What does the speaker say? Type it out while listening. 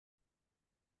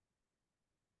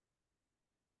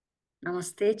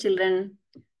Namaste, children.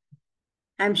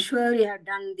 I'm sure you have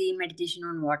done the meditation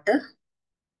on water.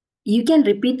 You can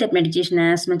repeat that meditation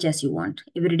as much as you want.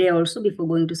 Every day, also, before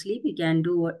going to sleep, you can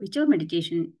do whichever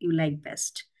meditation you like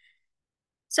best.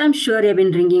 So, I'm sure you've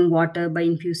been drinking water by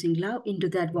infusing love into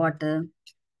that water.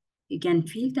 You can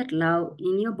feel that love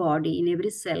in your body, in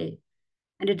every cell,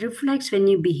 and it reflects when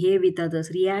you behave with others,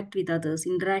 react with others,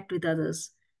 interact with others.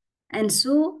 And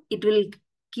so, it will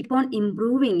keep on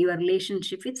improving your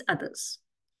relationship with others.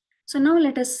 So now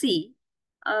let us see.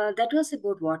 That was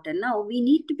about water. Now we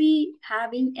need to be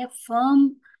having a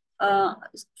firm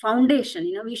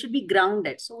foundation. We should be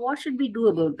grounded. So what should we do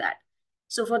about that?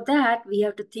 So for that, we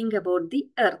have to think about the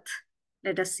earth.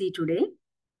 Let us see today.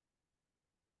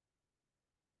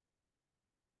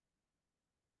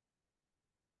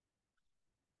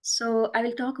 So I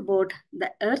will talk about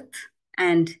the earth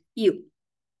and you.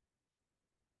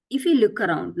 If you look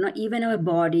around, even our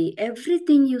body,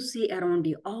 everything you see around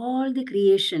you, all the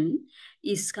creation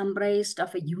is comprised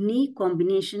of a unique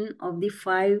combination of the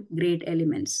five great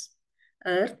elements: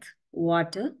 earth,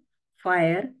 water,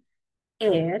 fire,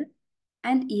 air,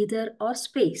 and ether or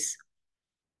space.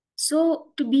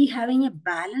 So, to be having a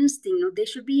balanced thing, they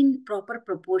should be in proper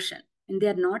proportion. And they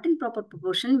are not in proper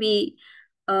proportion,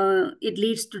 it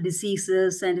leads to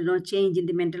diseases and change in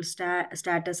the mental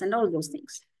status and all those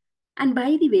things. And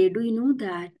by the way, do you know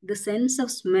that the sense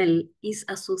of smell is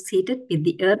associated with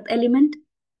the earth element?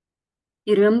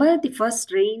 You remember the first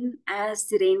rain as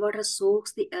the rainwater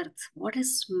soaks the earth. What a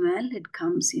smell it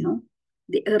comes.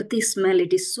 The earthy smell,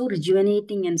 it is so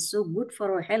rejuvenating and so good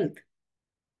for our health.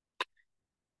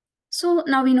 So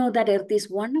now we know that earth is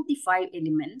one of the five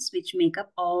elements which make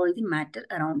up all the matter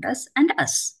around us and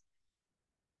us.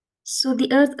 So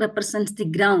the earth represents the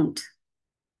ground,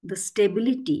 the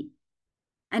stability,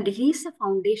 and it is a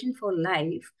foundation for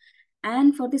life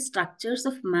and for the structures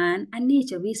of man and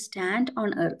nature. We stand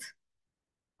on earth.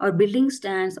 Our building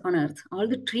stands on earth. All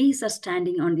the trees are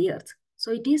standing on the earth.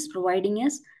 So it is providing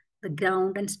us the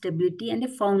ground and stability and a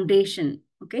foundation.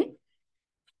 Okay.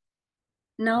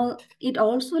 Now it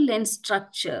also lends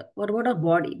structure. What about our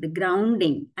body? The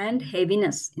grounding and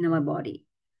heaviness in our body.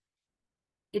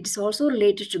 It's also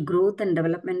related to growth and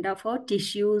development of our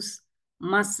tissues,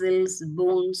 muscles,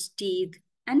 bones, teeth,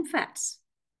 and fats.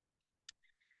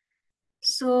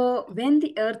 So when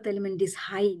the earth element is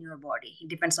high in your body, it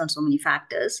depends on so many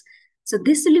factors. So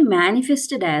this will be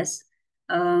manifested as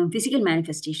physical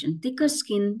manifestation: thicker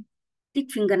skin,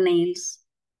 thick fingernails,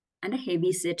 and a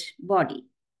heavy set body.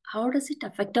 How does it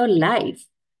affect our life?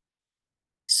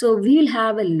 So we will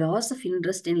have a loss of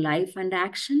interest in life and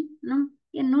action. No,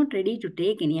 we are not ready to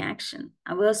take any action.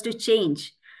 Averse to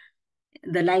change.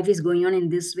 The life is going on in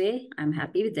this way. I'm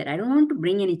happy with that. I don't want to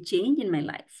bring any change in my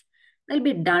life. There'll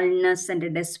be dullness and a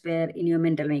despair in your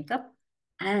mental makeup.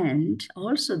 And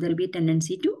also there'll be a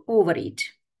tendency to overeat.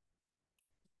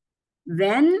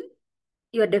 When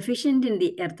you are deficient in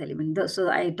the earth element, so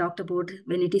I talked about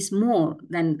when it is more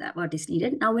than what is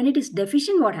needed. Now, when it is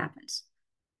deficient, what happens?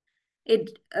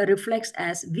 It reflects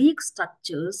as weak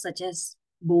structures such as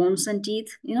bones and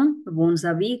teeth. The bones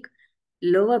are weak,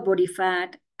 lower body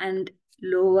fat, and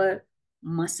lower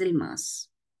muscle mass.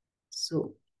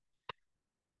 So,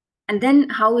 and then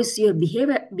how is your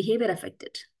behavior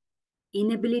affected?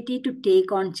 Inability to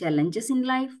take on challenges in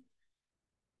life.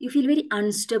 You feel very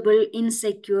unstable,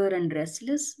 insecure, and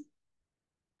restless,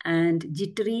 and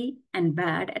jittery and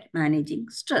bad at managing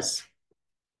stress.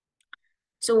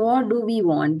 So, what do we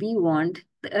want? We want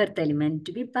the earth element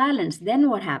to be balanced. Then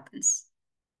what happens?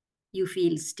 You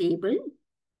feel stable,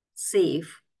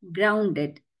 safe,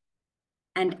 grounded,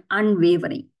 and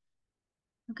unwavering.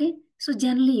 Okay. So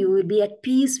generally you will be at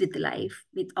peace with life,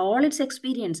 with all its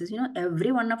experiences.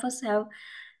 Every one of us have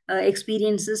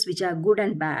experiences which are good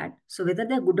and bad. So whether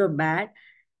they're good or bad,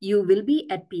 you will be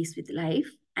at peace with life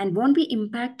and won't be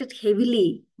impacted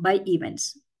heavily by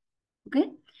events. Okay.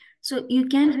 So you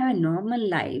can have a normal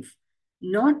life,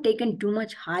 not taken too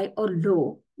much high or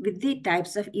low with the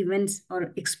types of events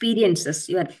or experiences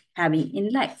you are having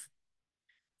in life.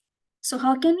 So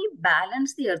how can we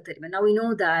balance the earth element? Now we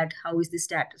know that how is the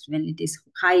status when it is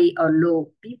high or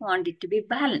low. We want it to be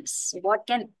balanced. So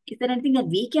is there anything that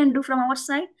we can do from our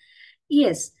side?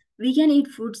 Yes, we can eat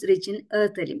foods rich in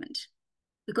earth element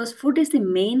because food is the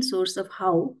main source of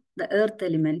how the earth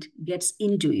element gets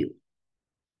into you.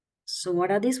 So what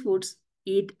are these foods?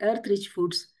 Eat earth-rich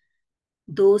foods,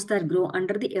 those that grow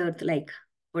under the earth like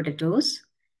potatoes,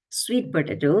 sweet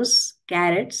potatoes,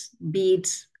 carrots,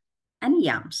 beets, and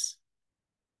yams.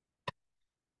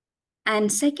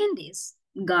 And second is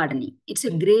gardening. It's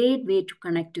a great way to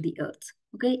connect to the earth.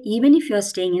 Okay, even if you're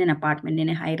staying in an apartment in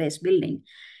a high-rise building,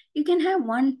 you can have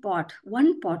one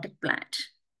potted plant.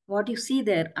 What you see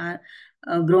there are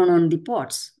grown on the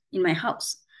pots in my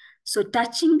house. So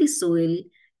touching the soil,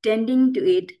 tending to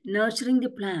it, nurturing the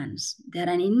plants, they're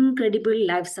an incredible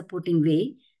life-supporting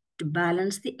way to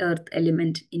balance the earth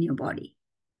element in your body.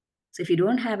 So if you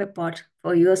don't have a pot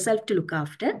for yourself to look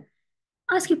after,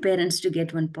 ask your parents to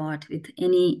get one pot with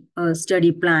any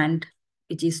sturdy plant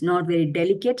which is not very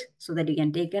delicate so that you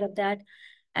can take care of that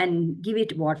and give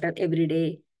it water every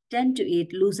day. Tend to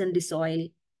it, loosen the soil.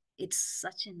 It's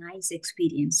such a nice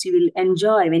experience. You will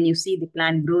enjoy when you see the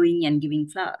plant growing and giving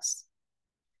flowers.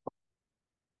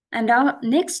 And our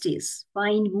next is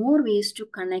find more ways to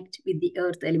connect with the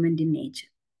earth element in nature,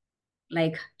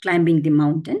 like climbing the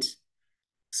mountains,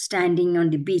 standing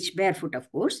on the beach barefoot,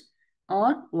 of course,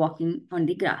 or walking on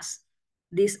the grass.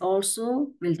 This also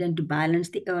will tend to balance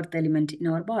the earth element in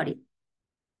our body.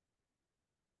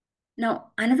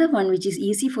 Now, another one which is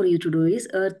easy for you to do is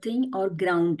earthing or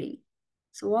grounding.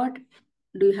 So, what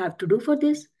do you have to do for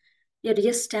this? You have to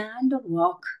just stand or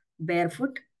walk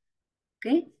barefoot.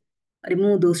 Okay,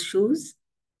 remove those shoes.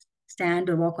 Stand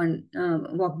or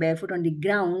walk barefoot on the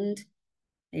ground,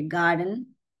 a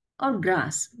garden, or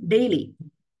grass daily,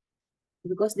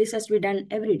 because this has to be done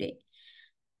every day.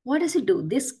 What does it do?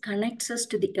 This connects us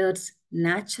to the Earth's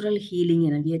natural healing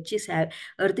energy.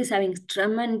 Earth is having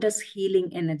tremendous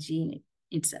healing energy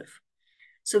in itself.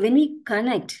 So when we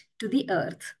connect to the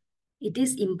Earth, it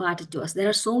is imparted to us. There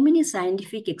are so many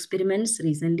scientific experiments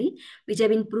recently which have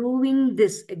been proving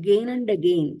this again and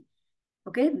again.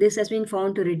 Okay, this has been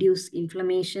found to reduce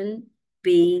inflammation,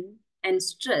 pain, and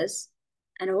stress,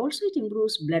 and also it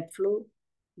improves blood flow,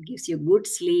 gives you good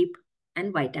sleep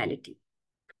and vitality.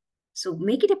 So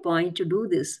make it a point to do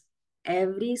this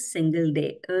every single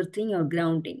day, earthing or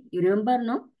grounding. You remember,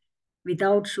 no?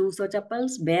 Without shoes or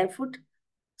chappals, barefoot,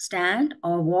 stand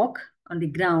or walk on the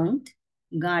ground,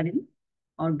 garden,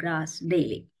 or grass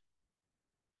daily.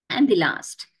 And the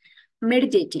last,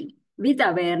 meditating with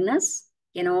awareness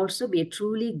can also be a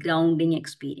truly grounding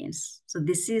experience. So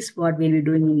this is what we'll be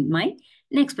doing in my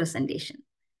next presentation.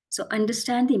 So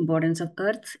understand the importance of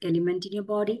earth element in your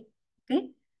body. Okay.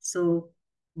 So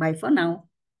bye for now.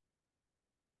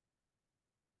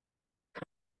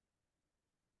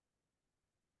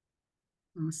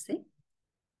 Namaste.